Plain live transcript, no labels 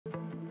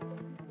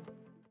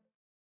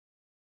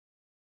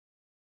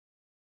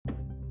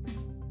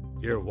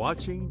You're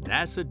watching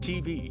NASA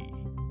TV.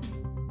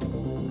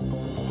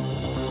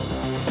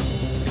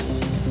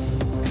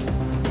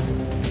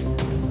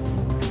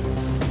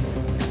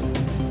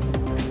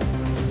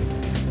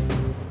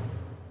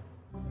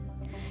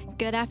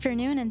 Good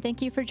afternoon, and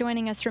thank you for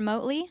joining us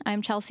remotely.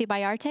 I'm Chelsea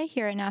Bayarte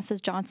here at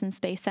NASA's Johnson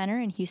Space Center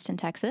in Houston,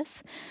 Texas.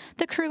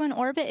 The crew in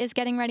orbit is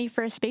getting ready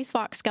for a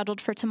spacewalk scheduled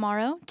for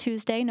tomorrow,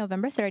 Tuesday,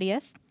 November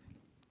 30th,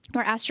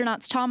 where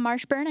astronauts Tom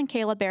Marshburn and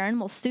Kayla Barron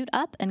will suit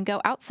up and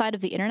go outside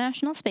of the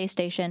International Space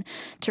Station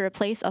to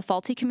replace a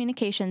faulty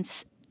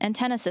communications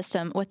antenna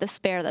system with a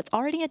spare that's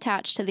already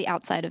attached to the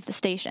outside of the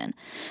station.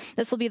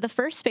 This will be the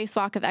first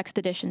spacewalk of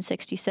Expedition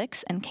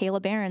 66 and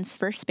Kayla Barron's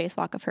first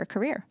spacewalk of her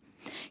career.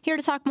 Here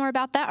to talk more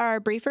about that are our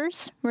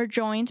briefers. We're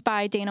joined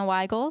by Dana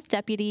Weigel,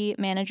 Deputy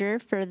Manager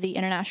for the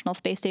International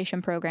Space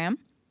Station Program,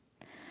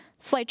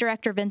 Flight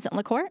Director Vincent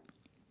LaCourt,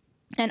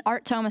 and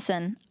Arthur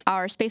Thomason,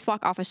 our Spacewalk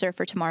Officer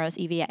for tomorrow's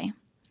EVA.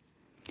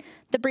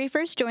 The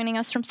briefers, joining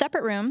us from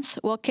separate rooms,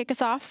 will kick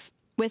us off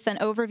with an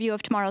overview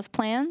of tomorrow's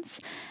plans,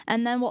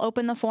 and then we'll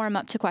open the forum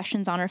up to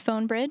questions on our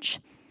phone bridge.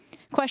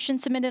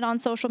 Questions submitted on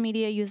social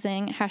media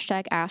using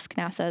hashtag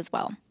AskNASA as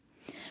well.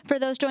 For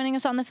those joining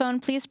us on the phone,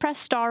 please press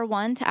star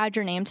 1 to add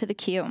your name to the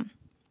queue.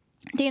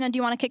 Dana, do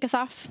you want to kick us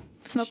off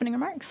with some opening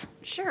remarks?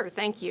 Sure,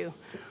 thank you.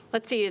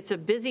 Let's see, it's a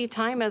busy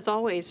time as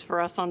always for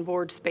us on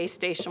board Space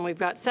Station. We've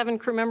got 7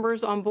 crew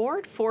members on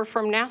board, 4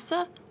 from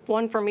NASA,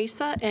 1 from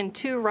ESA, and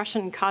 2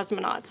 Russian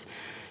cosmonauts.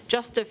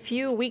 Just a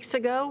few weeks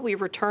ago, we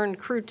returned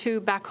Crew 2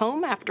 back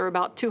home after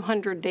about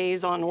 200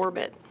 days on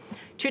orbit.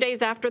 2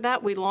 days after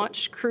that, we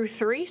launched Crew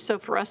 3, so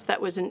for us that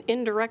was an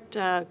indirect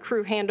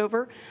crew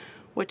handover,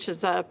 which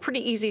is pretty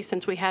easy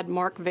since we had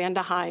Mark Vande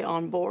Hei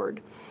on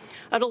board.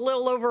 At a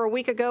little over a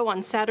week ago,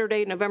 on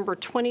Saturday, November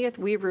 20th,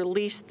 we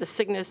released the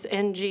Cygnus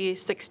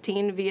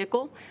NG-16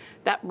 vehicle.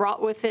 That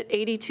brought with it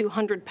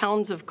 8,200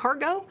 pounds of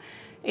cargo,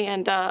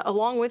 and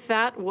along with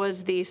that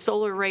was the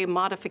solar array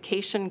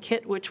modification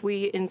kit, which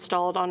we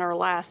installed on our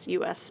last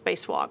U.S.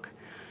 spacewalk.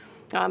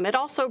 It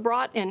also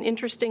brought an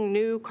interesting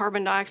new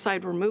carbon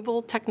dioxide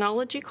removal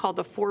technology called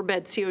the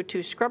 4-bed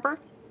CO2 scrubber.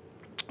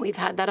 We've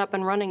had that up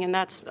and running, and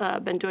that's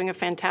been doing a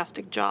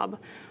fantastic job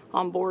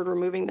on board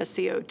removing the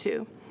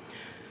CO2.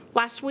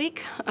 Last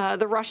week,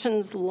 the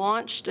Russians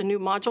launched a new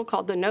module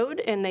called the Node,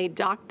 and they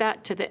docked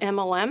that to the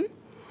MLM.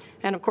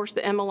 And of course,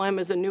 the MLM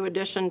is a new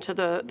addition to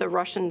the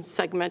Russian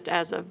segment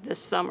as of this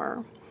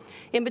summer.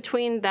 In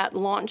between that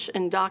launch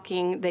and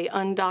docking, they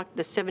undocked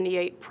the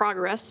 78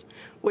 Progress,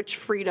 which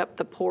freed up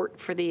the port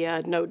for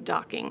the Node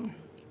docking.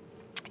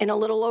 In a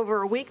little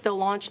over a week, they'll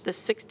launch the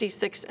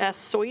 66S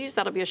Soyuz.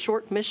 That'll be a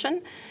short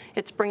mission.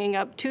 It's bringing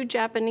up 2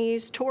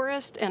 Japanese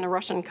tourists and a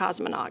Russian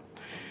cosmonaut.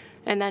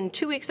 And then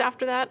 2 weeks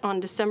after that,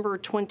 on December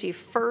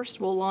 21st,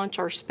 we'll launch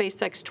our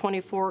SpaceX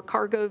 24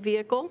 cargo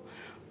vehicle,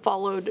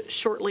 followed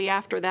shortly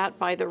after that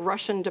by the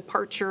Russian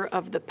departure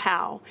of the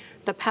POW.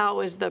 The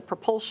POW is the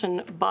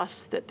propulsion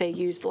bus that they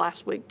used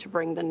last week to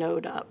bring the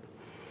Node up.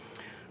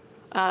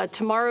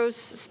 Tomorrow's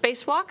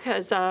spacewalk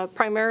has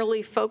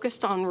primarily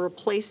focused on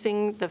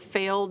replacing the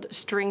failed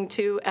String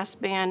 2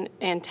 S-band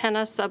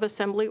antenna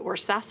subassembly, or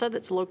SASA,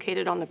 that's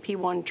located on the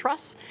P1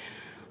 truss.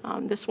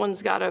 This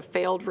one's got a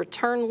failed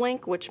return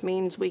link, which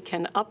means we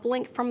can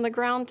uplink from the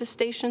ground to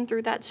station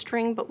through that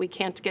string, but we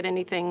can't get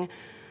anything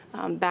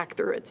back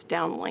through its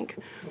downlink.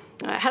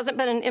 It hasn't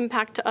been an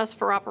impact to us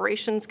for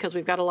operations because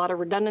we've got a lot of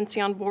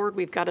redundancy on board.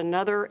 We've got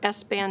another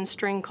S-band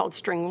string called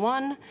String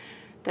 1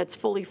 that's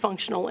fully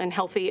functional and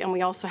healthy, and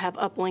we also have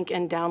uplink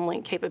and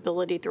downlink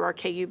capability through our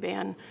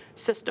KU-band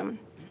system.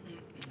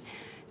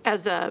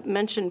 As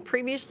mentioned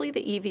previously,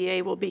 the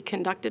EVA will be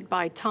conducted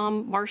by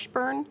Tom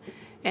Marshburn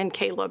and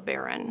Kayla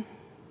Barron.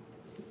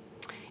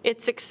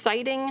 It's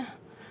exciting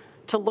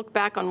to look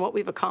back on what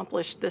we've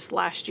accomplished this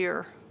last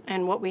year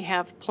and what we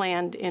have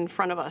planned in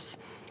front of us.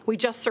 We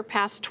just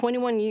surpassed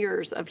 21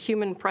 years of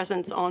human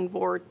presence on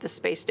board the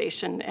space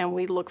station, and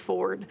we look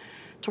forward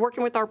to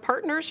working with our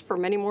partners for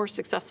many more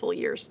successful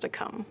years to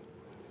come.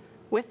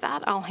 With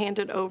that, I'll hand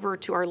it over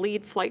to our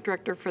lead flight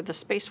director for the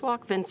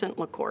spacewalk, Vincent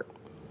LaCourt.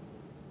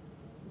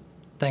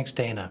 Thanks,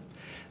 Dana.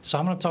 So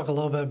I'm going to talk a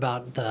little bit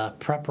about the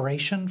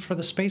preparation for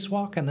the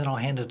spacewalk, and then I'll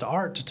hand it to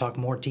Art to talk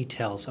more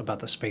details about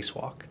the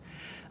spacewalk.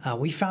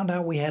 We found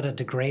out we had a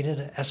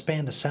degraded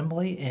S-band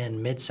assembly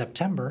in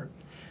mid-September.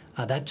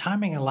 That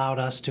timing allowed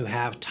us to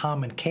have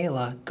Tom and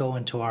Kayla go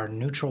into our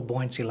neutral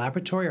buoyancy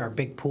laboratory, our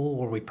big pool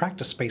where we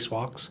practice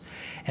spacewalks,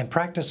 and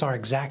practice our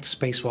exact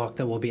spacewalk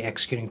that we'll be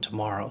executing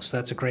tomorrow. So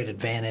that's a great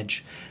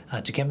advantage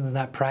to give them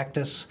that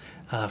practice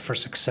for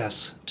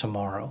success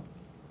tomorrow.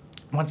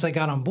 Once they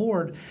got on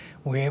board,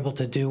 we were able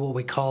to do what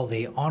we call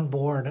the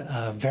onboard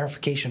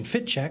verification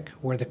fit check,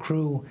 where the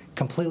crew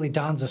completely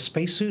dons a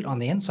spacesuit on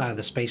the inside of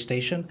the space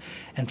station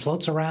and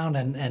floats around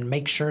and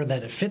makes sure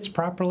that it fits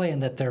properly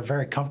and that they're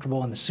very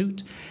comfortable in the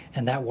suit,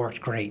 and that worked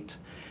great.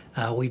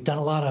 We've done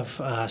a lot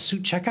of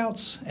suit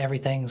checkouts.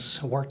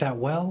 Everything's worked out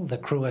well. The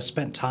crew has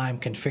spent time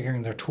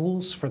configuring their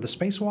tools for the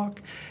spacewalk,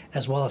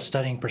 as well as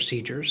studying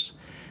procedures.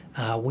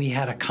 We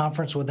had a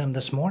conference with them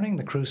this morning.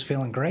 The crew's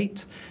feeling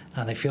great.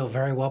 They feel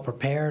very well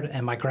prepared,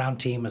 and my ground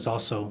team is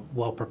also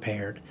well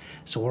prepared.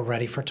 So we're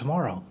ready for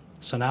tomorrow.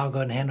 So now I'll go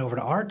ahead and hand over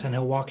to Art, and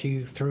he'll walk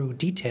you through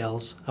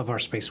details of our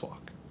spacewalk.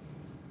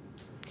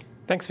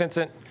 Thanks,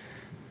 Vincent.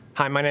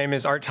 Hi, my name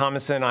is Art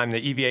Thomason. I'm the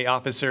EVA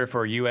officer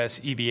for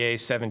US EVA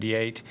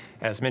 78.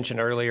 As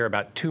mentioned earlier,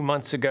 about 2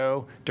 months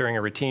ago, during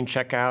a routine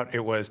checkout, it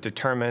was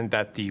determined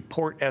that the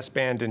port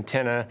S-band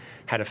antenna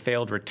had a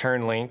failed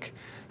return link.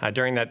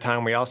 During that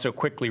time, we also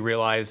quickly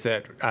realized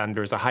that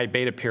there was a high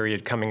beta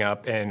period coming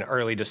up in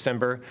early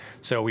December,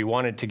 so we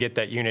wanted to get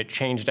that unit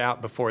changed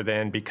out before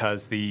then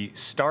because the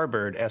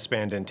starboard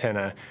S-band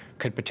antenna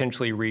could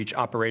potentially reach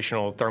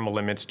operational thermal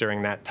limits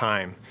during that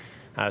time.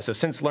 So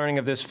since learning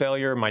of this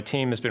failure, my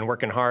team has been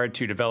working hard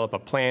to develop a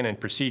plan and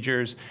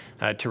procedures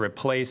to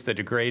replace the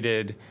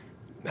degraded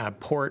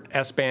port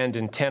S-band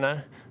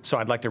antenna. So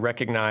I'd like to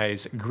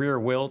recognize Greer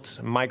Wilt,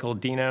 Michael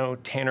Dino,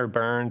 Tanner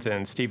Burns,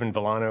 and Stephen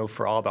Villano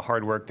for all the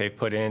hard work they've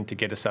put in to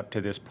get us up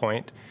to this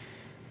point.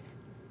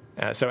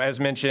 So as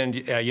mentioned,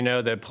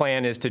 the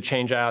plan is to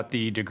change out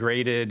the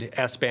degraded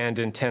S-band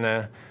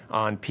antenna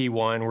on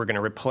P1. We're going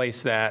to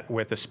replace that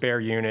with a spare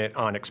unit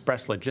on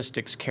Express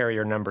Logistics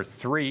Carrier number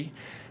 3.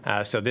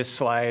 So this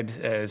slide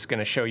is going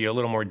to show you a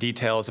little more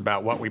details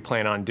about what we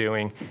plan on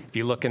doing. If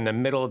you look in the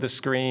middle of the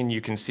screen,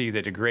 you can see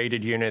the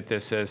degraded unit.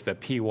 This is the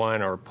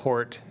P1 or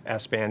port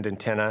S-band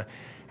antenna.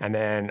 And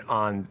then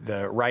on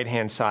the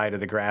right-hand side of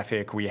the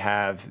graphic, we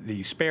have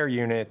the spare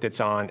unit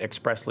that's on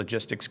Express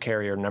Logistics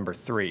Carrier number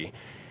 3.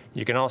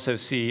 You can also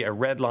see a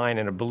red line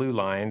and a blue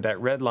line. That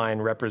red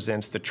line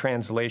represents the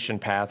translation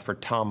path for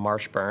Tom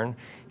Marshburn.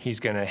 He's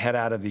going to head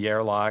out of the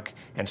airlock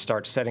and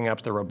start setting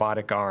up the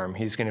robotic arm.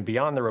 He's going to be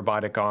on the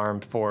robotic arm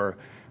for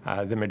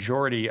the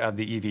majority of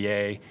the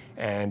EVA,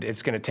 and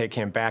it's going to take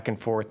him back and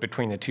forth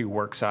between the two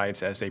work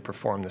sites as they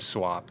perform the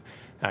swap.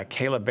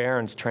 Kayla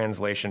Barron's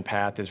translation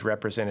path is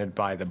represented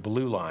by the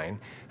blue line.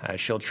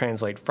 She'll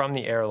translate from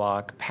the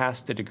airlock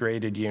past the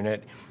degraded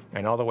unit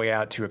and all the way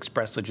out to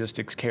Express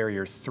Logistics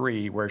Carrier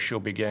 3, where she'll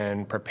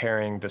begin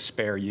preparing the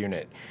spare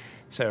unit.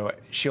 So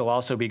she'll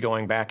also be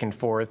going back and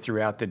forth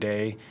throughout the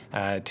day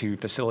to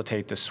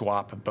facilitate the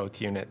swap of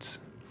both units.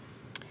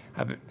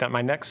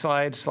 My next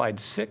slide, slide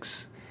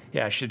 6,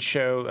 should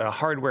show a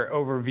hardware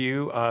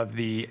overview of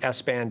the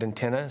S-band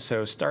antenna.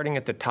 So starting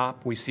at the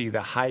top, we see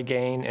the high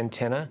gain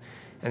antenna.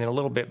 And then a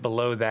little bit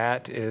below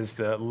that is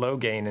the low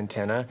gain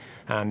antenna.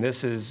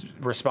 This is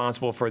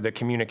responsible for the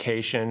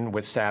communication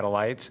with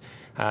satellites.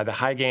 The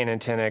high gain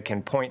antenna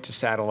can point to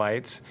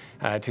satellites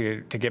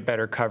to get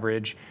better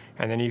coverage.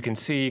 And then you can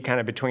see kind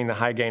of between the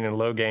high gain and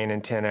low gain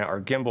antenna are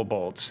gimbal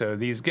bolts. So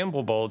these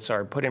gimbal bolts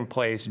are put in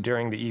place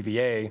during the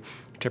EVA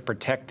to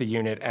protect the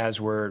unit as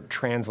we're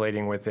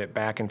translating with it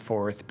back and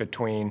forth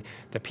between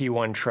the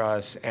P1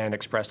 truss and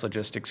Express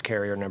Logistics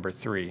Carrier number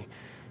 3.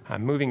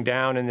 Moving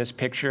down in this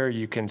picture,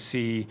 you can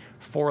see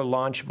 4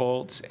 launch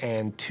bolts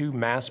and 2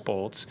 mast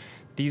bolts.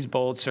 These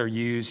bolts are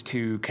used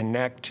to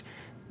connect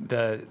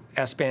the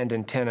S-band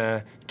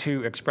antenna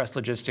to Express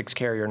Logistics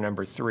Carrier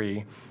number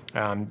 3.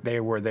 They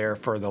were there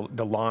for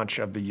the launch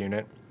of the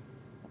unit.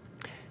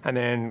 And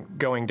then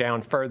going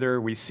down further,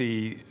 we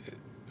see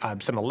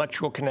some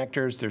electrical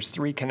connectors. There's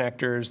 3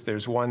 connectors.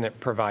 There's one that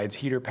provides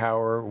heater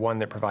power, one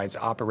that provides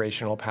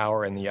operational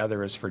power, and the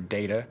other is for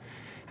data.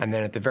 And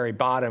then at the very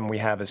bottom, we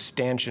have a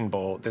stanchion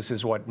bolt. This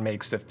is what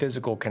makes the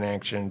physical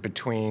connection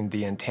between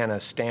the antenna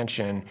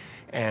stanchion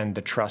and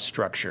the truss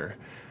structure.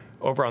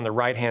 Over on the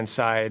right-hand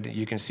side,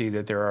 you can see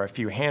that there are a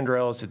few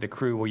handrails that the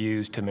crew will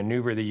use to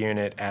maneuver the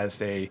unit as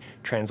they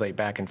translate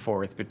back and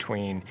forth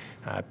between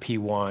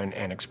P1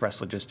 and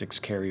Express Logistics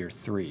Carrier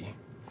 3.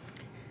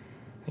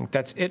 I think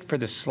that's it for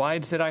the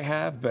slides that I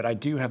have, but I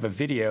do have a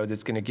video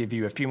that's going to give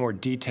you a few more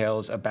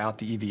details about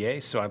the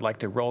EVA, so I'd like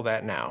to roll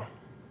that now.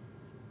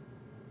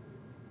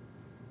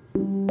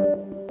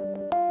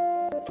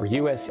 For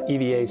US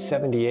EVA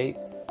 78,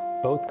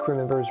 both crew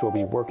members will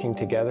be working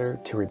together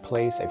to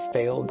replace a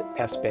failed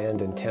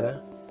S-band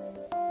antenna.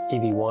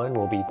 EV1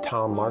 will be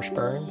Tom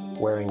Marshburn,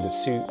 wearing the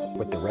suit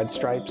with the red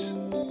stripes.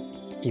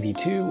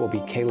 EV2 will be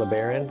Kayla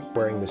Barron,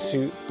 wearing the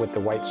suit with the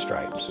white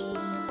stripes.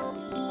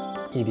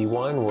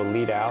 EV1 will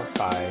lead out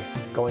by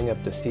going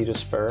up the Cedar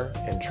Spur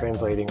and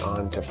translating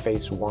on to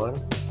Face 1.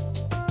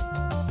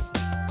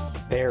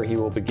 There he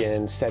will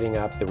begin setting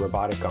up the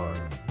robotic arm.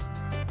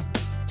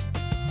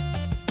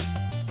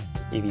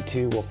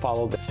 EV2 will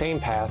follow the same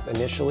path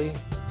initially,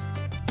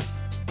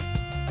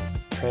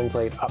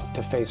 translate up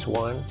to Face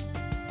 1,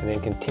 and then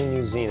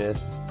continue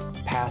zenith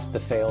past the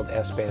failed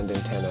S-band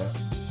antenna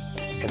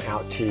and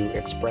out to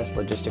Express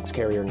Logistics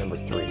Carrier number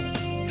 3.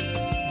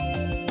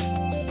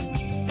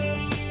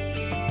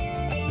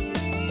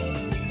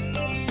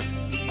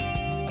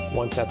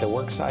 Once at the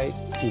worksite,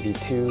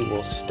 EV2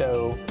 will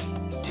stow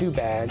 2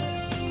 bags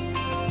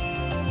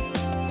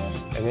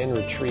and then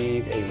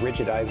retrieve a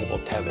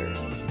rigidizable tether.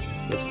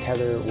 This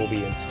tether will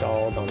be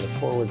installed on the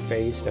forward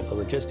face of the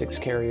logistics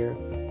carrier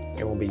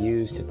and will be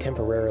used to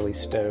temporarily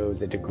stow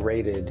the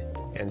degraded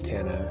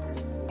antenna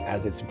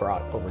as it's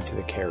brought over to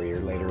the carrier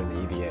later in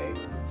the EVA.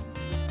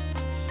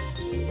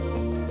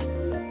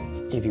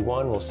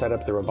 EV1 will set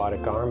up the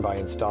robotic arm by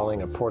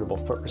installing a portable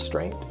foot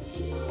restraint,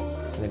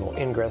 and then we'll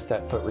ingress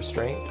that foot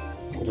restraint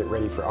and get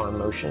ready for arm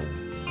motion.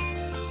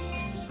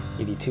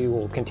 EV2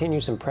 will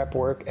continue some prep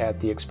work at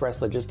the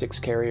express logistics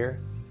carrier,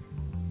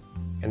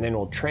 and then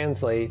we'll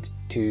translate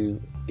to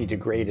the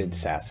degraded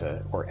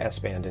SASA, or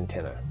S-band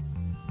antenna.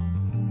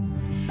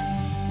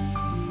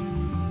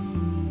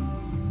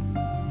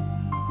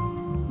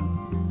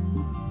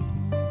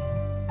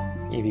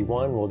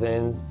 EV1 will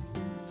then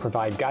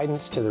provide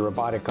guidance to the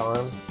robotic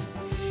arm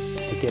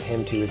to get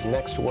him to his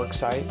next work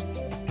site,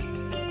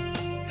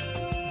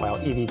 while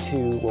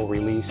EV2 will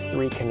release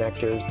 3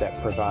 connectors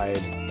that provide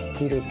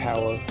heater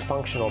power,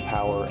 functional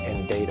power,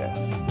 and data.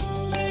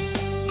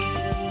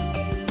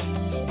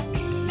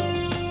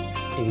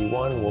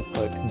 EV1 will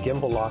put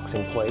gimbal locks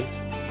in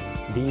place.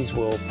 These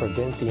will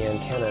prevent the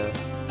antenna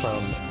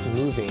from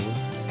moving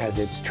as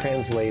it's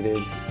translated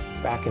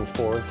back and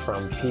forth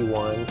from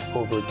P1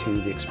 over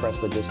to the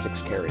express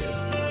logistics carrier.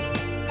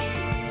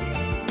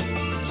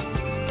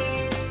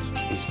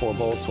 These 4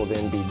 bolts will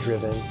then be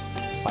driven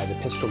by the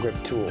pistol grip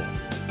tool.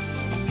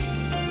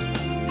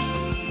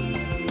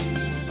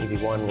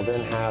 EV1 will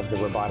then have the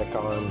robotic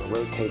arm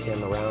rotate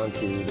him around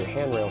to the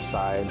handrail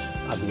side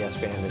of the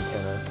S-band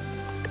antenna,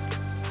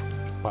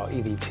 while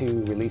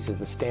EV2 releases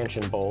the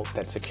stanchion bolt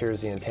that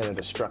secures the antenna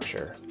to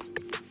structure.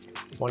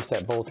 Once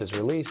that bolt is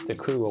released, the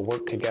crew will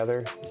work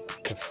together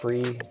to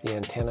free the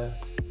antenna,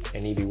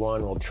 and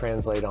EV1 will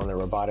translate on the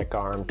robotic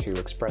arm to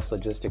express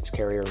logistics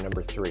carrier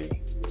number 3.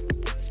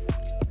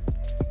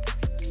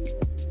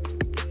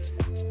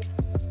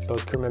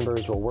 Both crew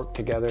members will work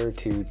together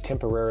to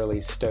temporarily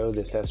stow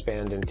this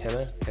S-band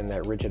antenna and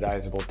that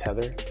rigidizable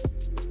tether.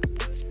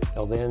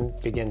 They'll then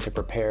begin to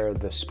prepare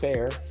the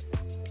spare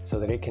so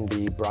that it can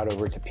be brought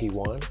over to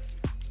P1.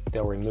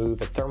 They'll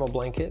remove a thermal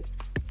blanket,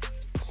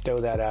 stow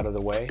that out of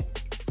the way.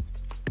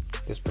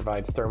 This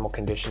provides thermal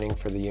conditioning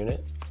for the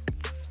unit.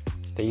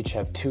 They each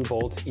have 2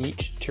 bolts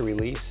each to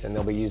release, and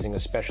they'll be using a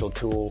special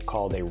tool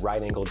called a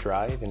right angle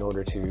drive in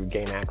order to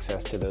gain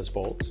access to those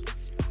bolts.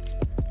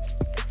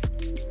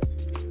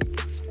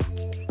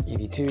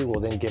 EV2 will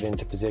then get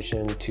into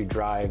position to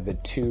drive the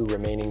 2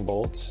 remaining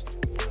bolts.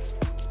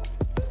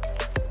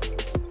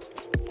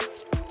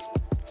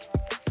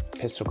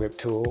 Pistol grip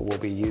tool will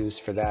be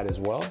used for that as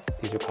well.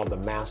 These are called the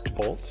mast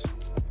bolts.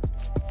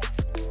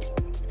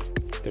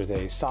 There's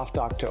a soft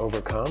dock to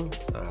overcome.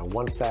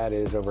 Once that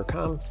is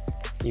overcome,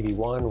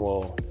 EV1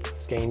 will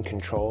gain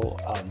control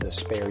of the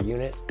spare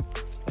unit,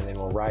 and then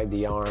we'll ride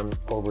the arm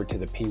over to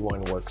the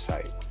P1 work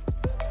site.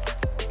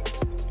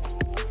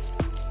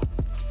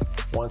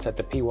 Once at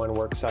the P1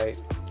 work site,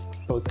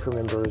 both crew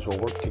members will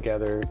work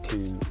together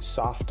to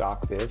soft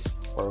dock this,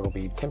 where it will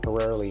be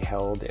temporarily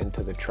held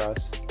into the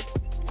truss,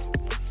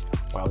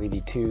 while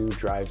EV2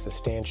 drives the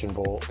stanchion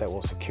bolt that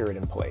will secure it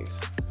in place.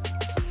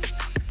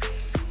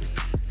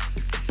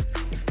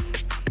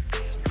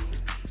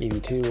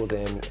 EV2 will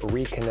then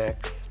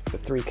reconnect the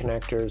 3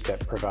 connectors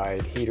that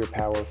provide heater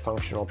power,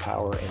 functional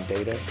power, and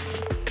data.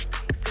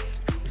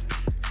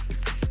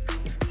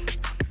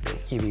 And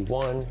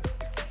EV1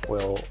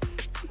 will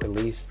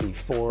release the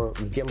 4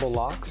 gimbal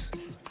locks.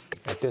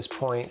 At this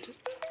point,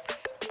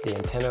 the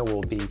antenna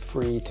will be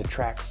free to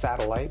track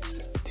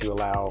satellites to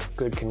allow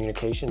good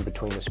communication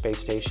between the space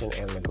station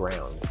and the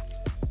ground.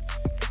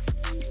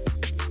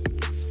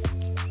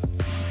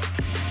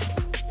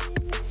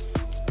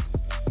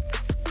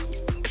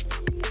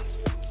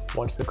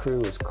 Once the crew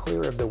is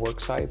clear of the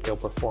work site, they'll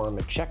perform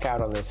a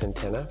checkout on this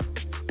antenna.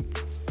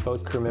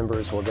 Both crew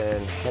members will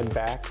then head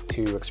back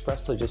to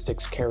express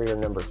logistics carrier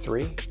number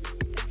 3.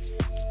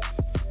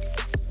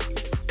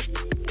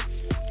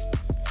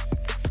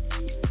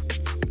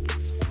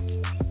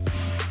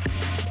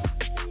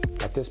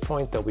 At this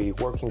point, they'll be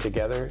working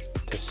together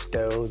to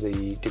stow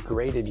the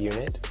degraded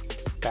unit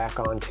back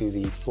onto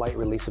the flight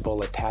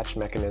releasable attach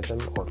mechanism,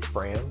 or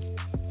FRAM.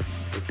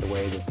 This is the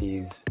way that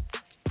these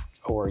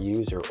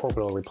ORUs, or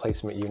orbital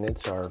replacement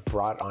units, are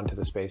brought onto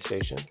the space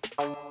station.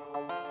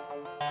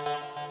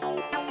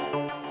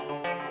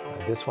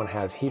 This one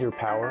has heater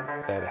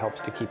power that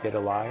helps to keep it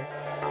alive.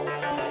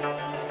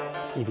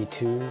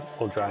 EV2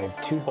 will drive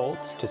 2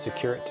 bolts to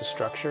secure it to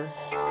structure.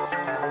 These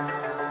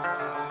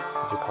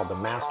are called the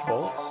mast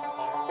bolts.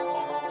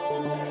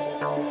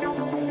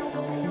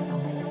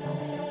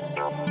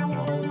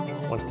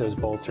 Once those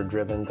bolts are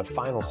driven, the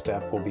final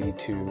step will be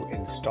to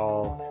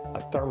install a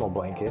thermal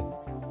blanket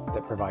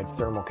that provides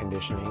thermal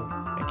conditioning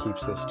and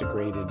keeps this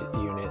degraded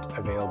unit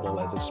available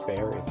as a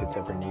spare if it's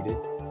ever needed.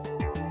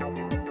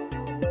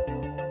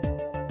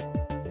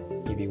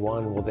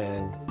 EV1 will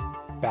then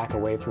back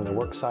away from the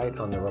work site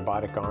on the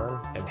robotic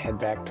arm and head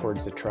back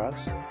towards the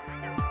truss.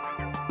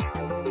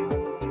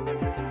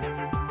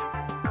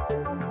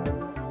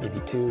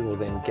 EV2 will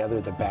then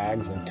gather the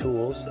bags and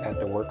tools at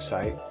the work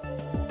site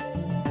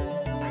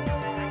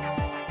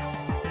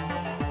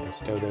and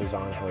stow those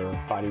on her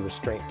body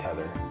restraint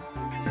tether.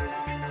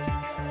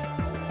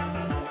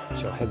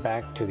 She'll head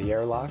back to the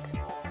airlock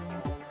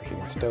you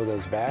can stow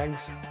those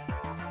bags.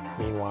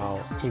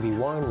 Meanwhile,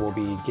 EV1 will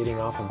be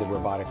getting off of the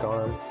robotic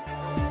arm.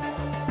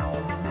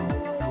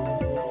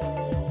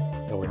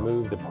 He'll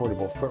remove the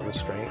portable foot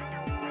restraint,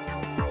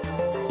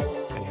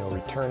 and he'll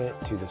return it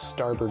to the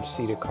starboard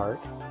seated cart.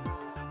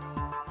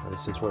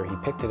 This is where he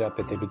picked it up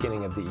at the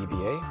beginning of the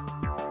EVA.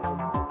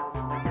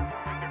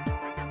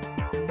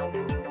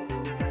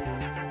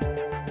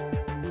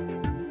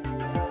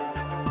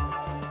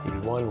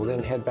 EV1 will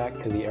then head back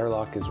to the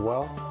airlock as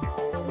well.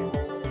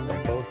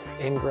 They'll both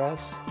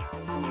ingress,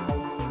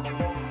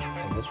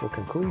 and this will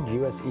conclude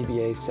US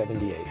EVA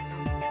 78.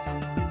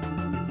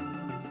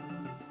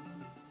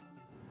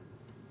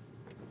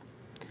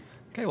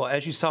 Okay, well,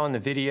 as you saw in the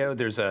video,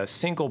 there's a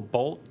single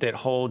bolt that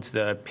holds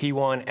the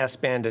P1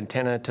 S-band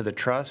antenna to the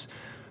truss.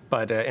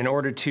 But in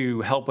order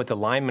to help with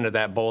alignment of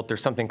that bolt,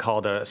 there's something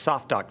called a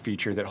soft dock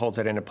feature that holds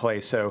that into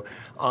place. So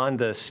on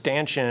the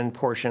stanchion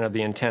portion of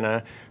the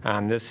antenna,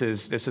 this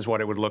is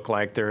what it would look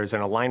like. There's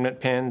an alignment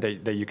pin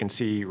that you can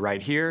see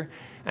right here.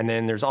 And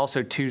then there's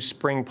also two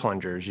spring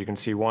plungers. You can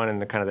see one in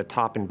the kind of the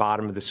top and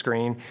bottom of the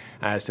screen.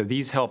 So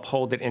these help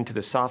hold it into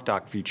the soft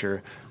dock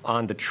feature.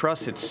 On the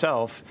truss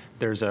itself,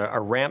 there's a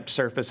ramp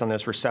surface on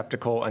this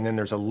receptacle, and then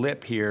there's a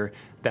lip here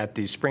that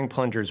the spring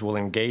plungers will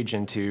engage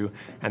into.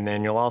 And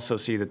then you'll also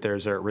see that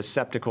there's a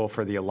receptacle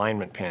for the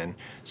alignment pin.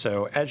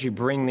 So as you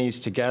bring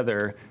these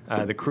together,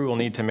 the crew will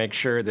need to make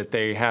sure that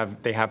they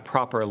have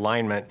proper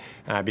alignment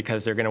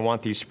because they're going to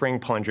want these spring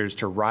plungers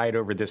to ride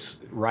over this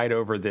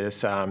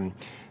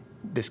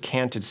this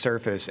canted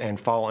surface and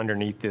fall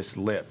underneath this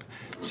lip.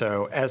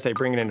 So as they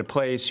bring it into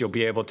place, you'll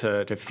be able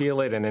to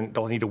feel it, and then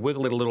they'll need to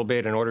wiggle it a little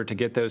bit in order to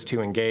get those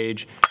two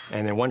engaged.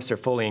 And then once they're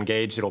fully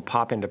engaged, it'll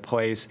pop into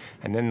place,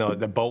 and then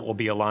the bolt will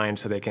be aligned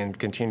so they can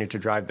continue to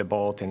drive the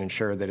bolt and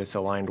ensure that it's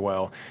aligned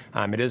well.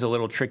 It is a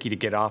little tricky to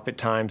get off at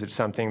times. It's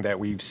something that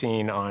we've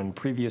seen on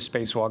previous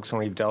spacewalks when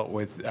we've dealt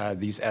with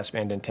these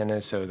S-band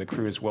antennas, so the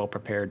crew is well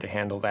prepared to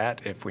handle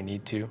that if we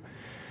need to.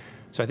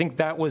 So I think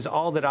that was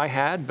all that I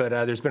had, but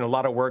there's been a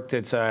lot of work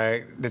that's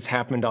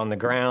happened on the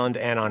ground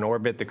and on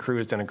orbit. The crew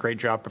has done a great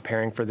job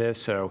preparing for this,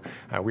 so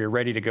we are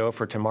ready to go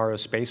for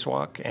tomorrow's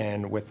spacewalk.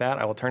 And with that,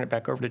 I will turn it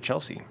back over to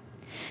Chelsea.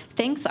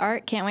 Thanks,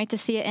 Art. Can't wait to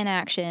see it in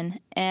action.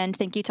 And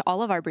thank you to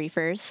all of our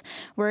briefers.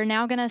 We're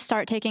now going to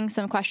start taking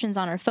some questions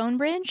on our phone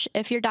bridge.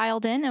 If you're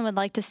dialed in and would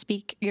like to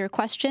speak your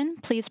question,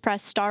 please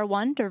press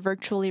 *1 to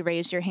virtually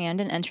raise your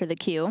hand and enter the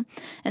queue,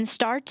 and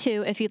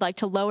 *2 if you'd like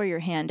to lower your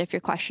hand if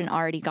your question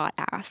already got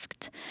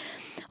asked.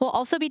 We'll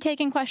also be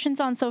taking questions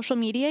on social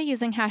media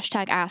using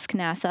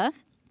 #AskNASA.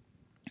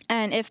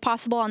 And if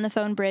possible on the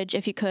phone bridge,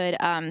 if you could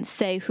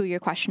say who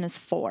your question is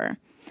for.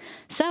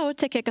 So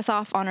to kick us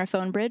off on our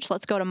phone bridge,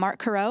 let's go to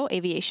Mark Carreau,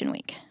 Aviation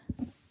Week.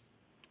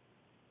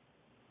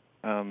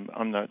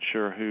 I'm not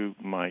sure who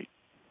might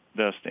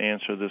best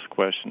answer this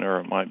question, or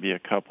it might be a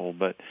couple,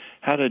 but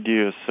how did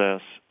you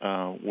assess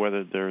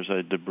whether there's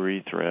a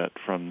debris threat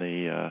from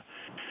the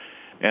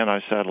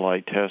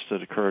anti-satellite test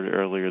that occurred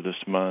earlier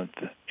this month?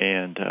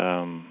 And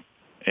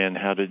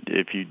how did,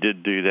 if you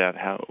did do that,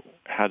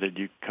 how did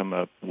you come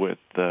up with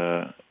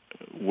the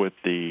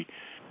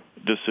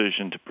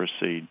decision to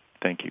proceed?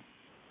 Thank you.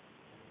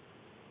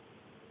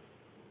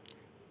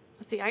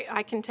 Let's see,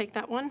 I can take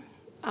that one.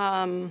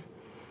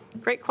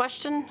 Great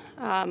question.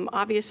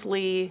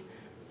 Obviously,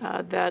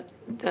 that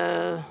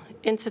the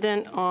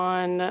incident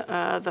on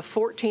the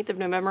 14th of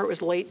November, it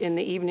was late in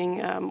the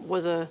evening,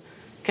 was a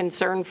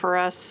concern for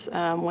us.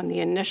 When the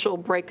initial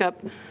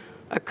breakup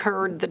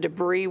occurred, the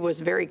debris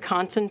was very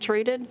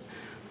concentrated.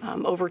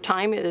 Over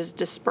time, it is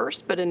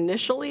dispersed, but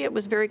initially it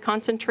was very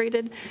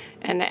concentrated.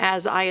 And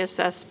as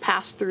ISS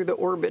passed through the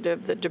orbit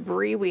of the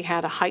debris, we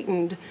had a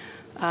heightened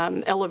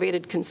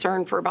elevated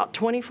concern for about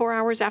 24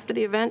 hours after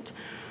the event.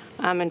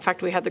 In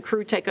fact, we had the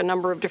crew take a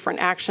number of different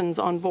actions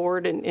on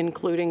board,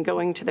 including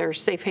going to their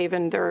safe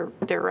haven, their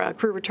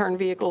crew return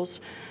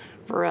vehicles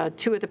for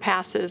 2 of the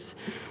passes.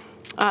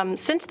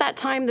 Since that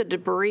time, the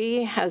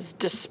debris has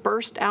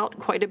dispersed out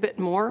quite a bit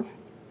more.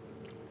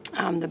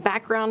 The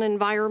background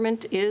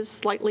environment is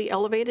slightly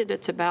elevated.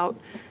 It's about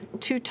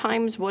 2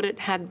 times what it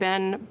had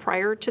been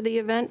prior to the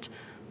event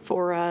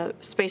for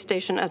space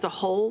station as a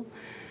whole.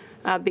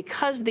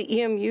 Because the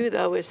EMU,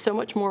 though, is so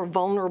much more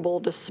vulnerable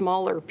to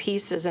smaller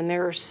pieces, and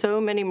there are so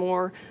many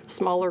more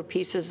smaller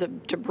pieces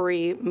of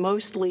debris,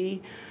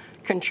 mostly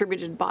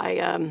contributed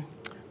by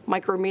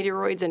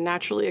micrometeoroids and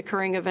naturally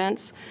occurring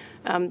events,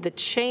 the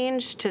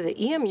change to the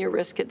EMU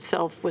risk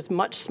itself was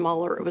much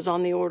smaller. It was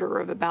on the order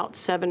of about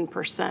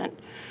 7%.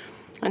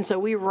 And so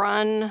we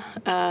run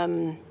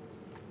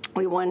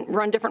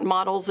different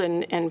models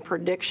and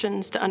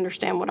predictions to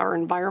understand what our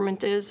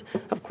environment is.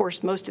 Of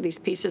course, most of these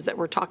pieces that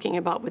we're talking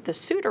about with the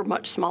suit are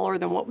much smaller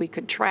than what we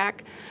could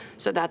track.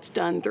 So that's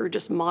done through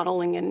just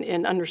modeling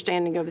and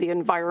understanding of the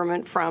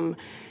environment from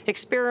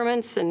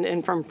experiments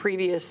and from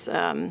previous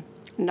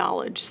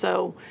knowledge.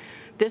 So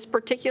this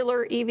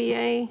particular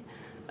EVA,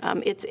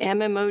 its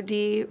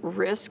MMOD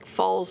risk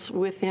falls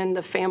within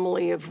the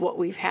family of what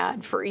we've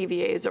had for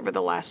EVAs over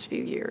the last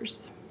few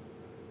years.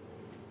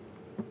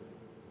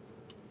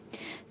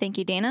 Thank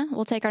you, Dana.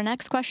 We'll take our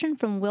next question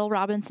from Will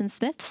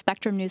Robinson-Smith,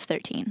 Spectrum News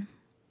 13.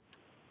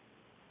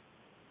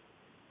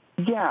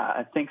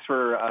 Yeah, thanks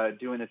for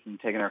doing this and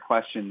taking our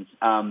questions.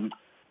 I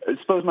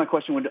suppose my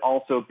question would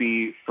also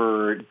be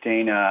for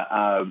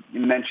Dana.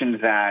 You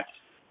mentioned that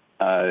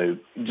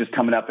just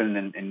coming up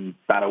in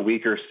about a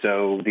week or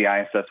so, the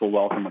ISS will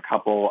welcome a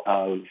couple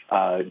of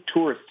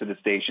tourists to the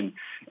station.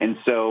 And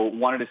so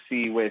wanted to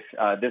see with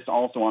this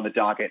also on the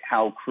docket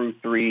how Crew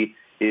 3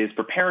 is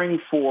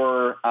preparing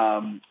for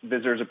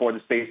visitors aboard the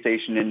space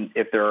station and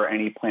if there are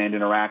any planned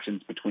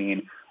interactions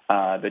between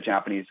the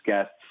Japanese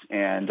guests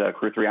and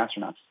Crew 3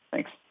 astronauts.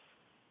 Thanks.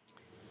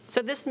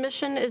 So this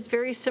mission is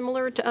very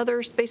similar to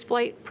other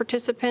spaceflight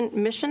participant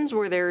missions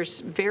where there's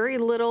very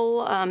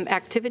little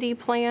activity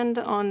planned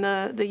on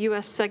the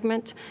U.S.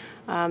 segment.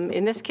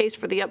 In this case,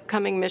 for the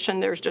upcoming mission,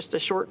 there's just a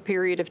short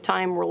period of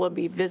time where we'll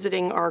be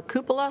visiting our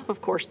cupola.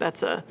 Of course,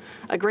 that's a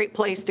great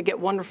place to get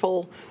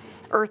wonderful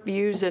Earth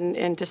views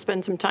and to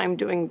spend some time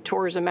doing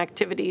tourism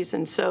activities.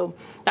 And so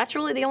that's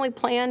really the only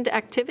planned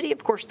activity.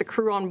 Of course, the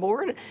crew on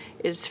board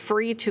is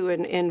free to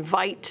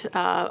invite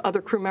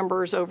other crew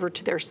members over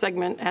to their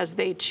segment as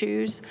they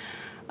choose.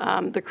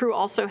 The crew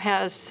also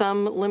has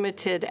some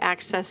limited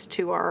access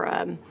to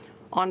our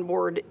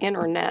onboard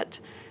internet.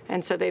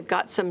 And so they've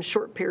got some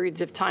short periods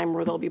of time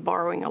where they'll be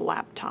borrowing a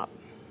laptop.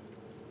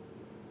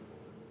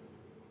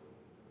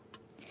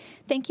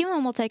 Thank you,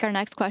 and we'll take our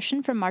next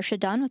question from Marcia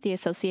Dunn with the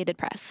Associated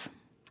Press.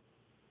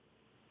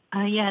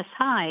 Yes,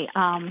 hi.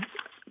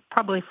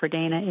 Probably for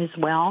Dana as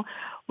well.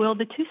 Will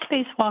the two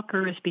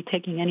spacewalkers be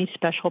taking any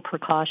special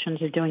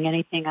precautions or doing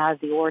anything out of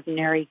the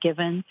ordinary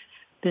given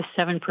this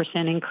 7%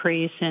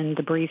 increase in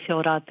debris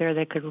field out there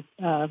that could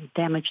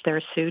damage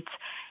their suits?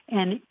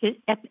 And,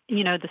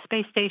 the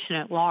space station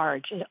at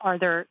large, is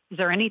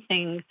there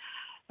anything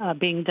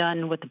being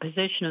done with the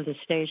position of the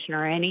station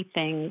or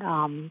anything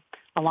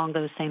along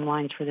those same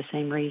lines for the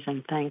same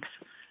reason? Thanks.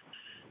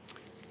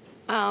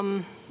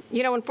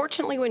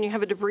 Unfortunately, when you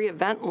have a debris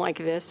event like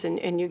this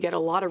and you get a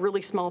lot of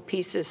really small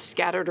pieces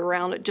scattered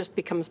around, it just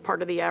becomes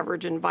part of the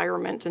average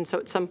environment. And so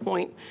at some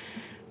point,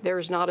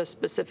 there's not a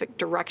specific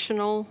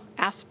directional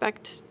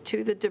aspect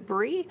to the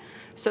debris.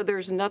 So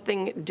there's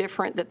nothing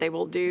different that they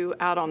will do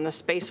out on the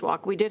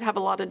spacewalk. We did have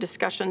a lot of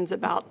discussions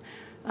about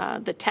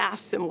the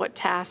tasks and what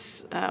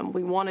tasks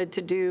we wanted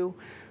to do.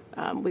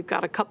 We've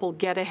got a couple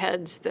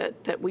get-aheads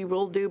that we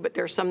will do, but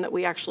there's some that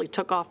we actually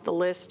took off the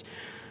list.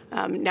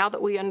 Now that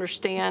we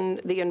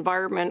understand the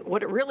environment,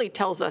 what it really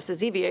tells us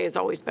is EVA has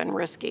always been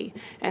risky.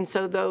 And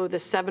so though the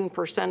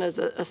 7% is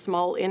a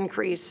small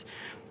increase,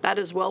 that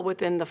is well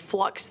within the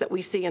flux that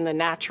we see in the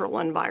natural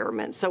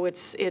environment. So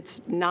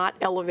it's not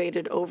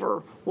elevated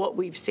over what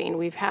we've seen.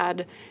 We've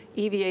had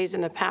EVAs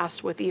in the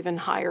past with even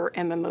higher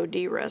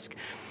MMOD risk.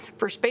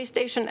 For Space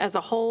Station as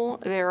a whole,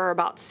 there are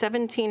about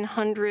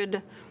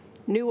 1,700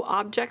 new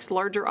objects,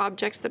 larger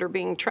objects that are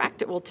being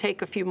tracked. It will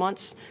take a few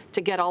months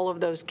to get all of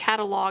those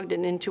cataloged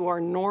and into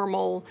our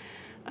normal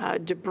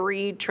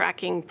debris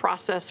tracking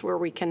process where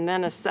we can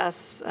then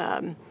assess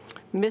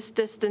missed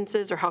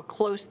distances or how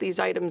close these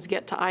items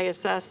get to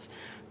ISS.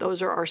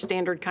 Those are our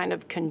standard kind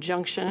of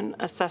conjunction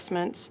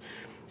assessments.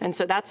 And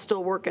so that's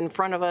still work in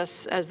front of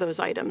us as those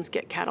items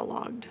get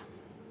cataloged.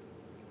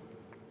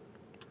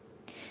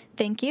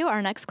 Thank you.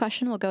 Our next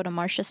question will go to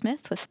Marcia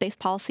Smith with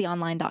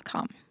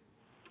spacepolicyonline.com.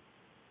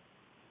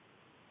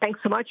 Thanks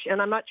so much,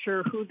 and I'm not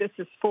sure who this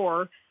is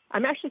for.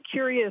 I'm actually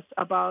curious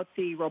about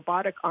the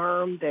robotic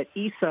arm that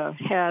ESA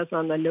has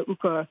on the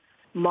Nauka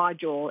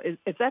module.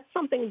 Is that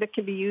something that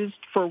can be used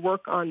for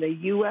work on the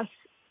U.S.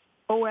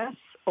 OS,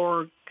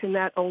 or can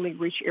that only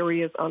reach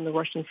areas on the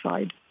Russian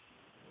side?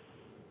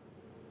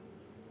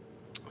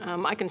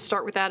 I can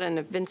start with that, and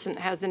if Vincent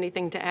has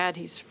anything to add,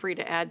 he's free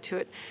to add to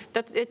it.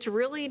 It's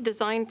really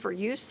designed for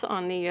use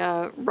on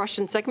the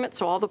Russian segment,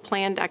 so all the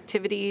planned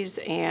activities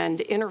and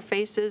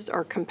interfaces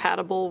are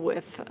compatible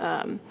with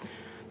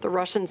the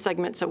Russian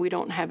segment, so we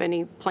don't have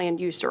any planned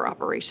use or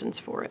operations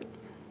for it.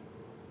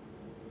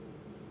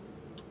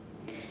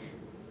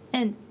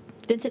 And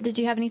Vincent, did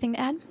you have anything to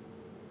add?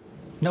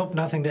 Nope,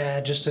 nothing to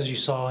add. Just as you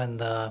saw in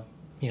the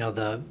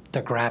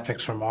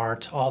graphics from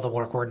Art, all the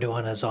work we're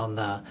doing is on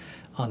the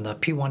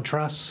P1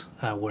 truss,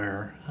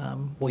 where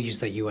we'll use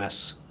the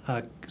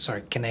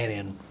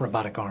Canadian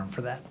robotic arm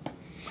for that.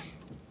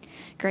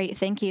 Great,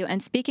 thank you.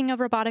 And speaking of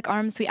robotic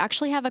arms, we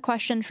actually have a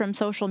question from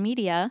social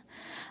media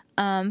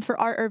for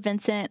Art or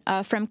Vincent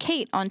from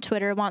Kate on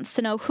Twitter. Wants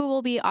to know who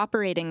will be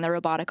operating the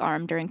robotic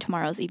arm during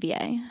tomorrow's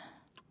EVA.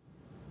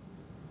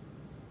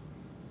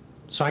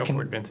 So Go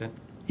for it, Vincent.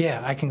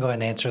 Yeah, I can go ahead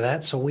and answer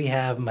that. So we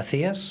have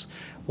Matthias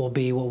will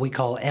be what we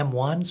call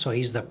M1, so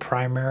he's the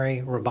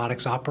primary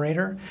robotics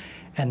operator.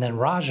 And then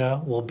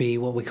Raja will be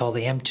what we call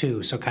the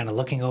M2, so kind of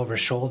looking over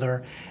his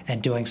shoulder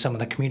and doing some of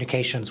the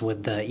communications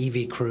with the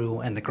EV crew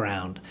and the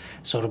ground.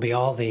 So it'll be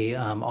all the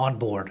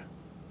onboard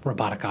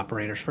robotic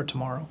operators for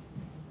tomorrow.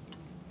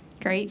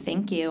 Great,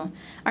 thank you.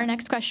 Our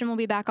next question will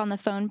be back on the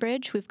phone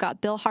bridge. We've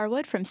got Bill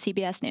Harwood from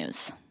CBS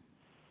News.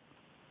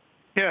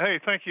 Yeah, hey,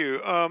 thank you.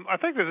 I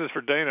think this is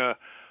for Dana.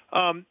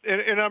 And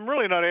I'm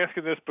really not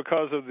asking this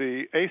because of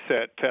the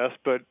ASAT test,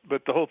 but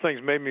the whole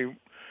thing's made me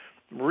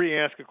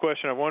re-ask a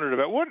question I wondered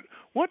about.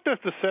 What does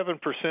the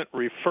 7%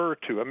 refer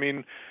to? I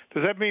mean,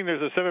 does that mean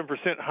there's a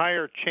 7%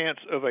 higher chance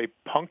of a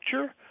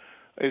puncture?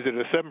 Is it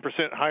a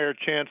 7% higher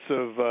chance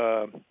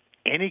of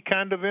any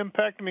kind of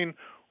impact? I mean,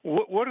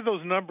 what do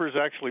those numbers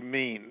actually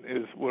mean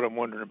is what I'm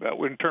wondering about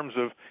in terms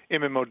of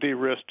MMOD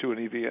risk to an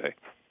EVA.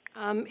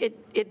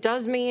 It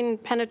does mean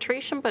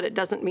penetration, but it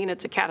doesn't mean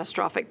it's a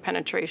catastrophic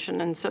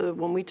penetration. And so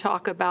when we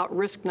talk about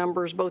risk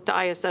numbers, both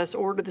to ISS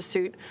or to the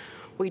suit,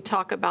 we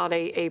talk about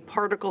a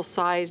particle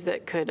size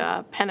that could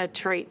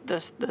penetrate the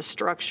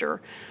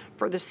structure.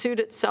 For the suit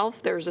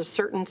itself, there's a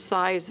certain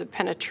size of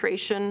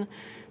penetration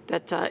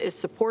that is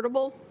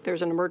supportable.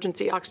 There's an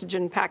emergency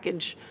oxygen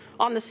package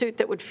on the suit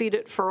that would feed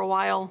it for a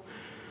while.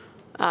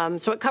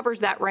 So it covers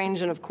that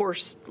range and, of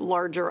course,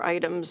 larger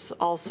items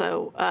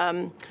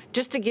also.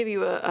 Just to give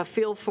you a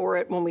feel for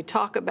it, when we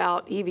talk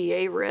about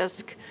EVA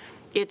risk,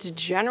 it's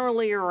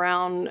generally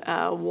around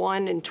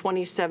 1 in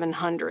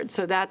 2,700.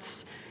 So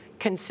that's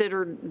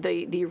considered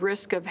the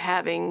risk of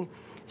having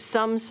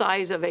some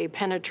size of a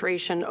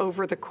penetration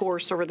over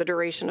the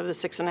duration of the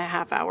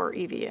 6.5-hour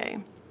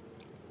EVA.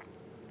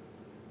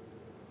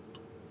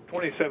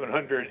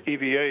 2,700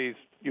 EVAs,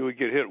 you would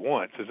get hit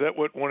once. Is that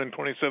what 1 in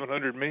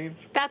 2,700 means?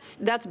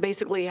 That's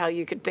basically how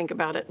you could think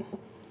about it.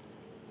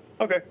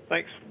 Okay,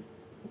 thanks.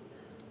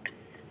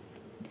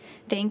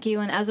 Thank you.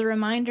 And as a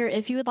reminder,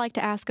 if you would like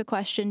to ask a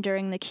question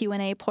during the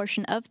Q&A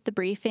portion of the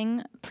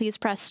briefing, please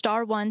press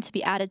 *1 to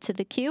be added to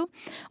the queue,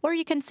 or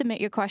you can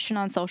submit your question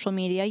on social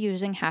media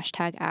using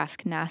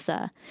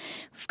 #AskNASA.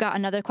 We've got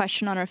another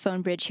question on our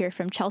phone bridge here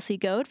from Chelsea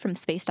Goad from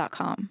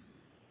Space.com.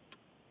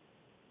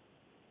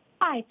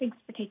 Hi, thanks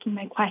for taking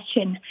my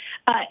question.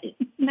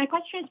 My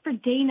question is for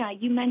Dana.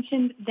 You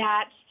mentioned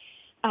that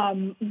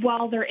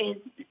while there is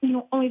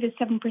only the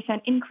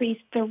 7% increase,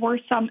 there were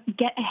some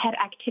get-ahead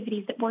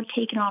activities that were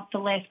taken off the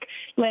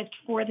list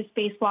for the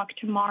spacewalk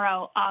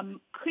tomorrow.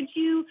 Could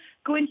you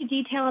go into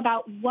detail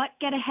about what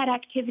get-ahead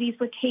activities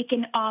were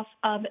taken off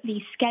of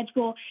the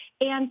schedule,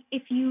 and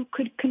if you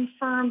could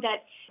confirm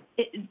that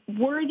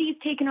were these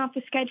taken off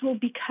the schedule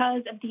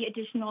because of the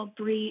additional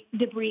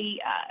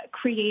debris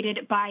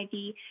created by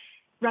the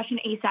Russian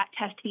ASAT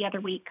test the other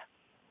week?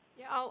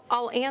 Yeah,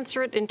 I'll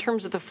answer it in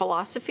terms of the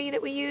philosophy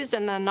that we used,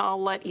 and then I'll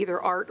let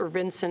either Art or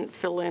Vincent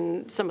fill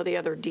in some of the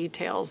other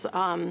details.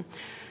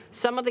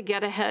 Some of the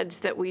get-aheads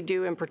that we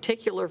do in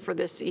particular for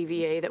this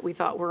EVA that we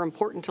thought were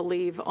important to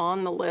leave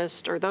on the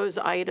list are those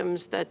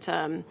items that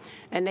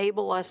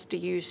enable us to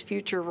use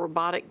future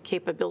robotic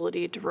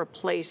capability to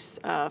replace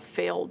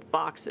failed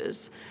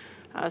boxes.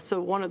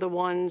 So one of the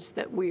ones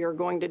that we are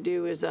going to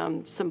do is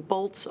some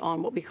bolts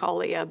on what we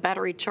call a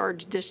battery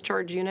charge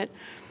discharge unit.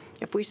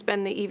 If we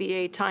spend the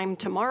EVA time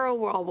tomorrow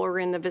while we're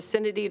in the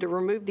vicinity to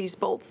remove these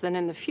bolts, then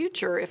in the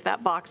future, if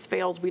that box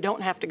fails, we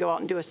don't have to go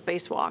out and do a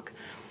spacewalk.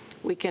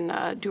 We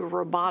can do a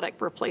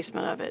robotic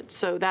replacement of it.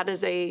 So that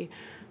is a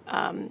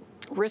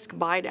risk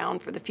buy-down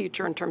for the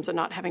future in terms of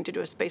not having to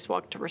do a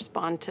spacewalk to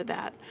respond to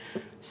that.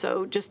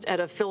 So just at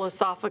a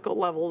philosophical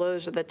level,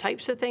 those are the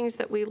types of things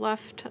that we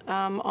left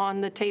on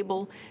the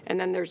table. And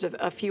then there's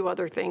a few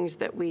other things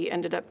that we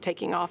ended up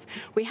taking off.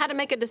 We had to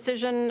make a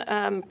decision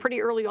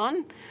pretty early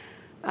on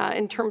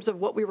in terms of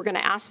what we were going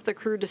to ask the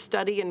crew to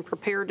study and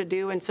prepare to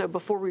do. And so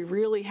before we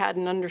really had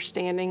an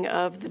understanding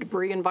of the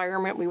debris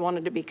environment, we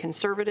wanted to be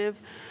conservative.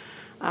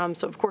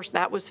 So of course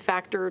that was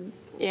factored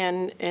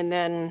in. And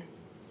then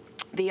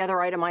the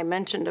other item I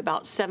mentioned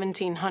about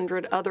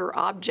 1,700 other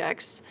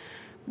objects,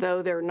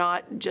 though they're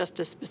not just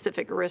a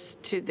specific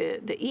risk to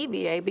the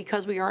EVA,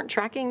 because we aren't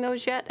tracking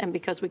those yet and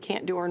because we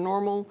can't do our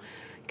normal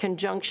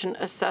conjunction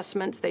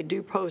assessments, they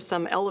do pose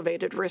some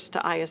elevated risk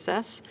to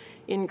ISS,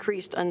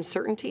 increased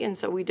uncertainty, and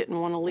so we didn't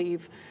want to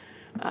leave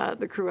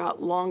the crew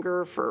out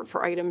longer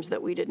for items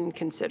that we didn't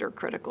consider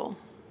critical.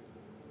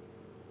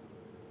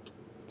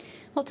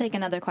 We'll take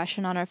another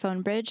question on our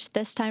phone bridge,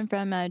 this time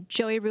from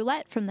Joey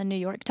Roulette from the New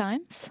York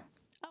Times.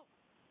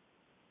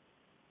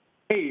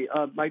 Hey,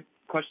 my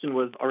question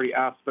was already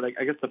asked, but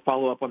I guess to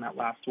follow up on that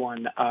last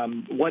one,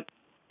 what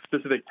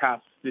specific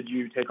tasks did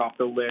you take off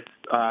the list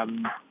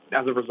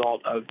as a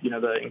result of,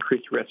 the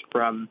increased risk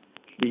from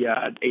the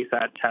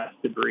ASAT test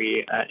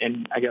debris?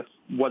 And I guess,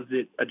 was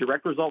it a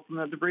direct result from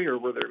that debris, or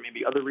were there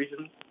maybe other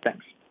reasons?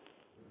 Thanks.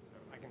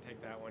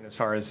 That one, as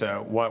far as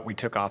what we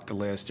took off the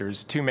list,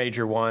 there's two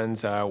major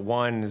ones.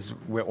 One is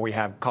what we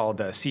have called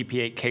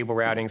CP8 cable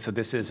routing. So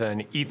this is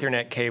an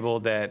Ethernet cable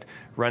that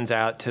runs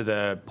out to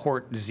the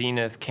port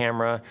zenith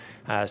camera.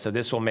 So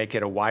this will make it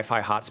a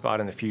Wi-Fi hotspot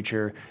in the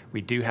future.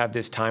 We do have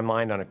this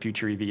timeline on a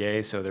future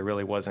EVA, so there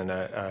really wasn't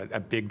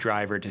a big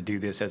driver to do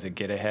this as a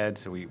get-ahead.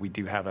 So we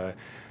do have a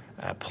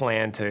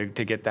plan to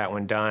get that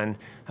one done.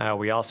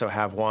 We also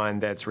have one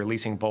that's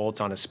releasing bolts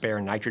on a spare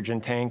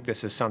nitrogen tank.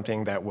 This is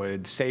something that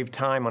would save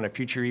time on a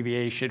future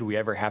EVA should we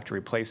ever have to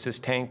replace this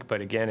tank, but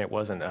again, it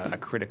wasn't a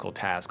critical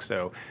task.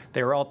 So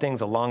they were all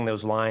things along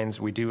those lines.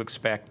 We do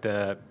expect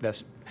the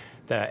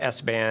the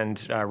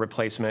S-band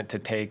replacement to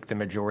take the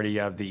majority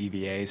of the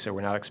EVA, so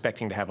we're not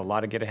expecting to have a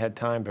lot of get-ahead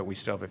time, but we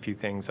still have a few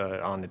things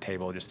on the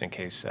table just in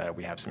case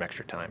we have some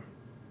extra time.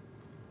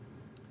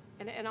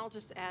 And I'll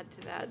just add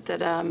to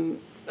that,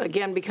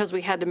 again, because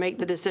we had to make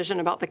the decision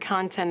about the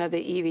content of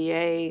the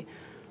EVA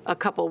a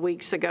couple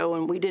weeks ago,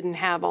 and we didn't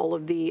have all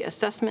of the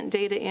assessment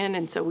data in,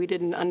 and so we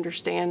didn't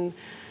understand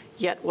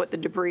yet what the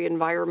debris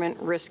environment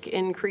risk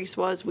increase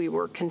was. We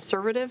were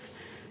conservative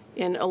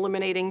in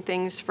eliminating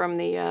things from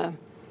the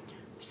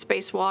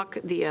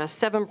spacewalk. The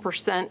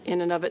 7%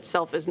 in and of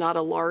itself is not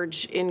a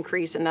large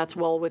increase, and that's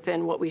well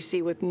within what we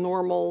see with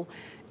normal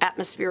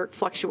atmospheric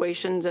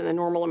fluctuations and the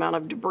normal amount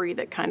of debris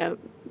that kind of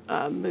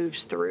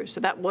moves through. So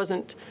that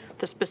wasn't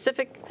the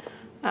specific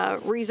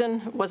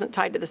reason. It wasn't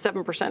tied to the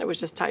 7%. It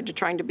was just tied to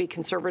trying to be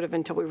conservative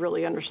until we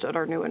really understood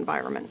our new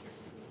environment.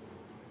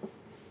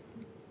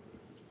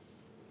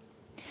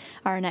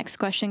 Our next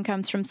question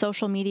comes from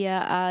social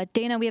media.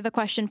 Dana, we have a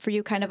question for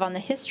you kind of on the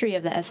history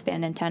of the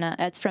S-band antenna.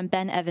 It's from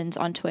Ben Evans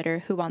on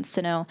Twitter, who wants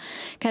to know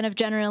kind of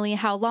generally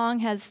how long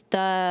has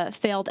the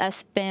failed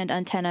S-band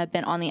antenna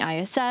been on the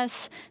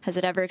ISS? Has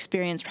it ever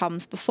experienced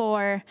problems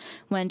before?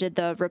 When did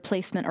the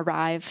replacement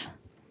arrive?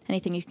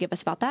 Anything you can give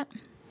us about that?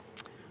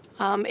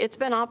 It's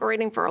been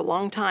operating for a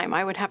long time.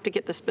 I would have to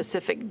get the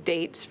specific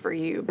dates for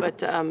you,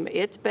 but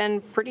it's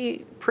been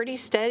pretty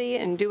steady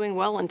and doing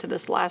well into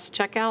this last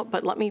checkout.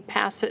 But let me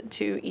pass it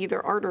to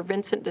either Art or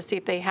Vincent to see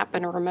if they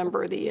happen to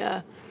remember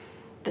the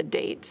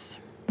dates.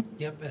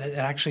 Yep, it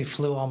actually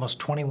flew almost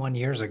 21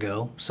 years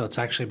ago, so it's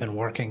actually been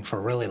working for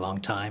a really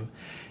long time.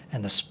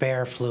 And the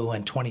spare flew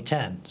in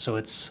 2010, so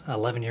it's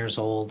 11 years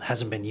old,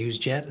 hasn't been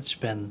used yet. It's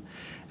been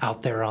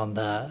out there on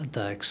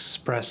the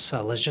express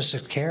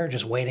logistics care,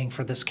 just waiting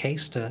for this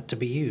case to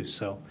be used.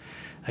 So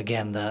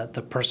again,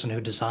 the person who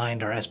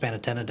designed our S-band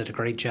antenna did a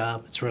great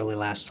job. It's really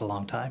lasted a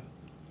long time.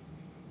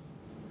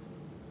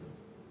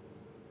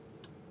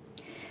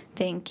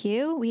 Thank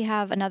you. We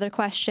have another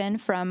question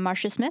from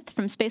Marcia Smith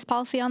from Space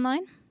Policy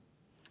Online.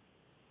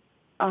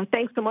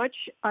 Thanks so much.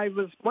 I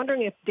was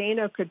wondering if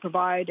Dana could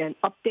provide an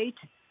update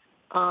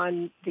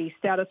on the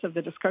status of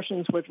the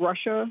discussions with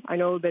Russia. I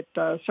know that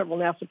several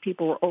NASA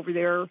people were over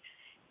there,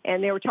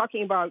 and they were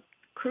talking about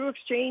crew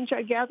exchange,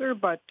 I gather,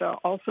 but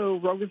also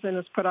Rogozin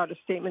has put out a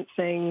statement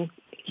saying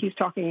he's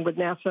talking with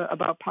NASA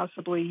about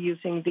possibly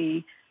using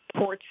the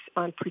ports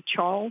on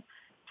Prichal.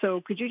 So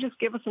could you just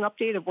give us an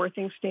update of where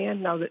things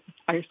stand now that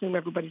I assume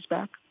everybody's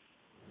back?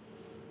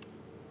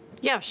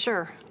 Yeah,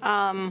 sure.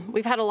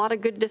 We've had a lot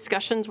of good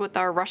discussions with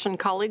our Russian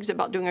colleagues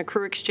about doing a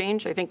crew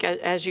exchange. I think,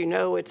 as you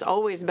know, it's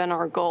always been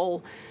our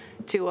goal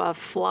to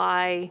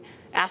fly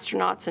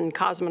astronauts and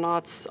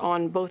cosmonauts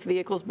on both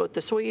vehicles, both the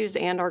Soyuz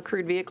and our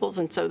crewed vehicles,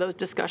 and so those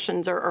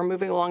discussions are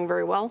moving along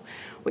very well.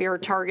 We are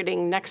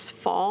targeting next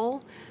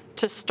fall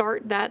to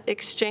start that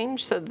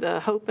exchange, so the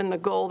hope and the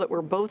goal that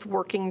we're both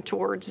working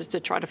towards is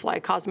to try to fly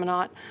a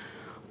cosmonaut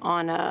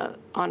on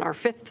our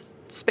fifth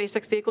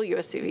SpaceX vehicle,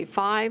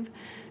 USCV-5,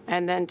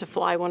 and then to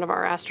fly one of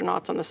our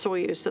astronauts on the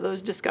Soyuz. So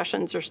those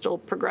discussions are still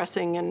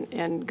progressing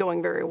and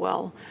going very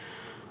well.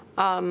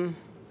 The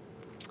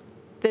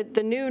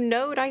new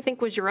node, I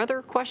think, was your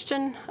other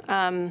question.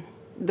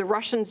 The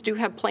Russians do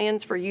have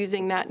plans for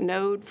using that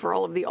node for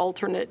all of the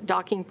alternate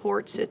docking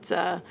ports. It's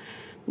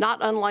not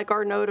unlike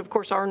our node. Of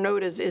course, our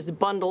node is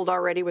bundled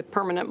already with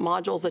permanent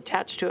modules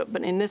attached to it,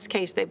 but in this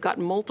case, they've got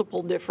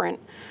multiple different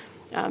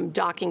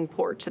docking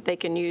ports that they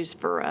can use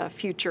for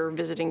future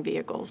visiting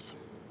vehicles.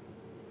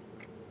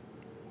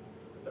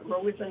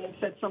 Rogozin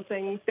said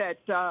something that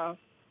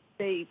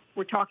they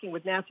were talking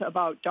with NASA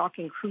about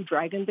docking Crew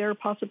Dragon there,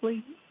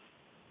 possibly?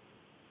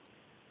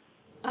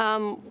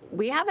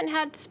 We haven't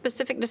had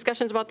specific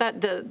discussions about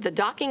that. The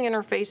docking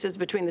interfaces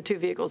between the two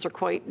vehicles are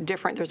quite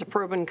different. There's a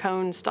probe and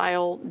cone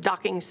style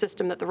docking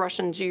system that the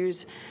Russians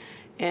use,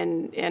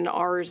 and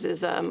ours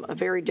is a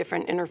very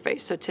different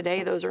interface. So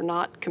today, those are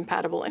not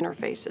compatible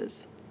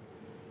interfaces.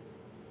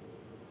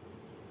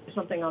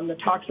 Something on the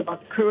talks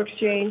about the crew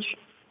exchange.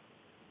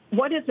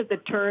 What is it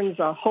that turns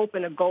a hope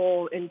and a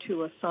goal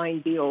into a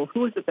signed deal?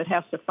 Who is it that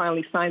has to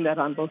finally sign that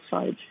on both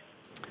sides?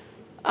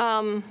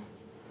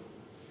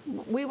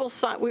 We will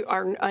sign.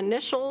 Our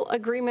initial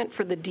agreement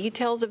for the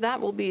details of that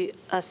will be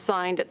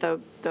assigned at the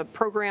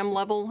program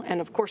level,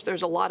 and of course,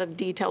 there's a lot of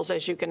details,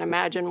 as you can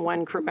imagine,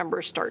 when crew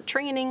members start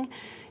training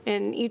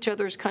in each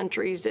other's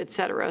countries, et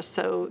cetera.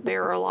 So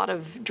there are a lot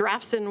of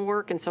drafts in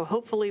work, and so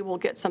hopefully we'll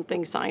get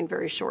something signed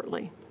very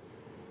shortly.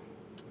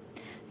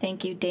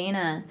 Thank you,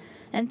 Dana.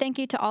 And thank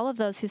you to all of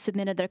those who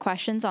submitted their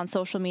questions on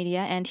social media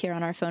and here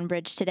on our phone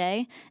bridge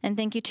today. And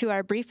thank you to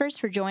our briefers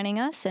for joining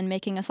us and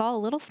making us all a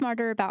little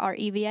smarter about our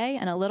EVA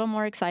and a little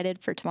more excited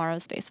for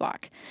tomorrow's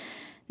spacewalk.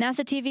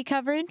 NASA TV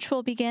coverage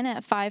will begin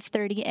at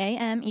 5:30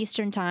 a.m.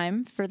 Eastern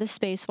Time for the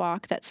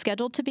spacewalk that's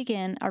scheduled to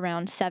begin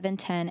around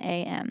 7:10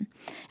 a.m.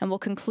 and will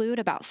conclude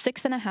about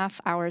 6.5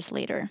 hours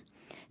later.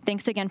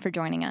 Thanks again for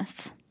joining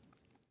us.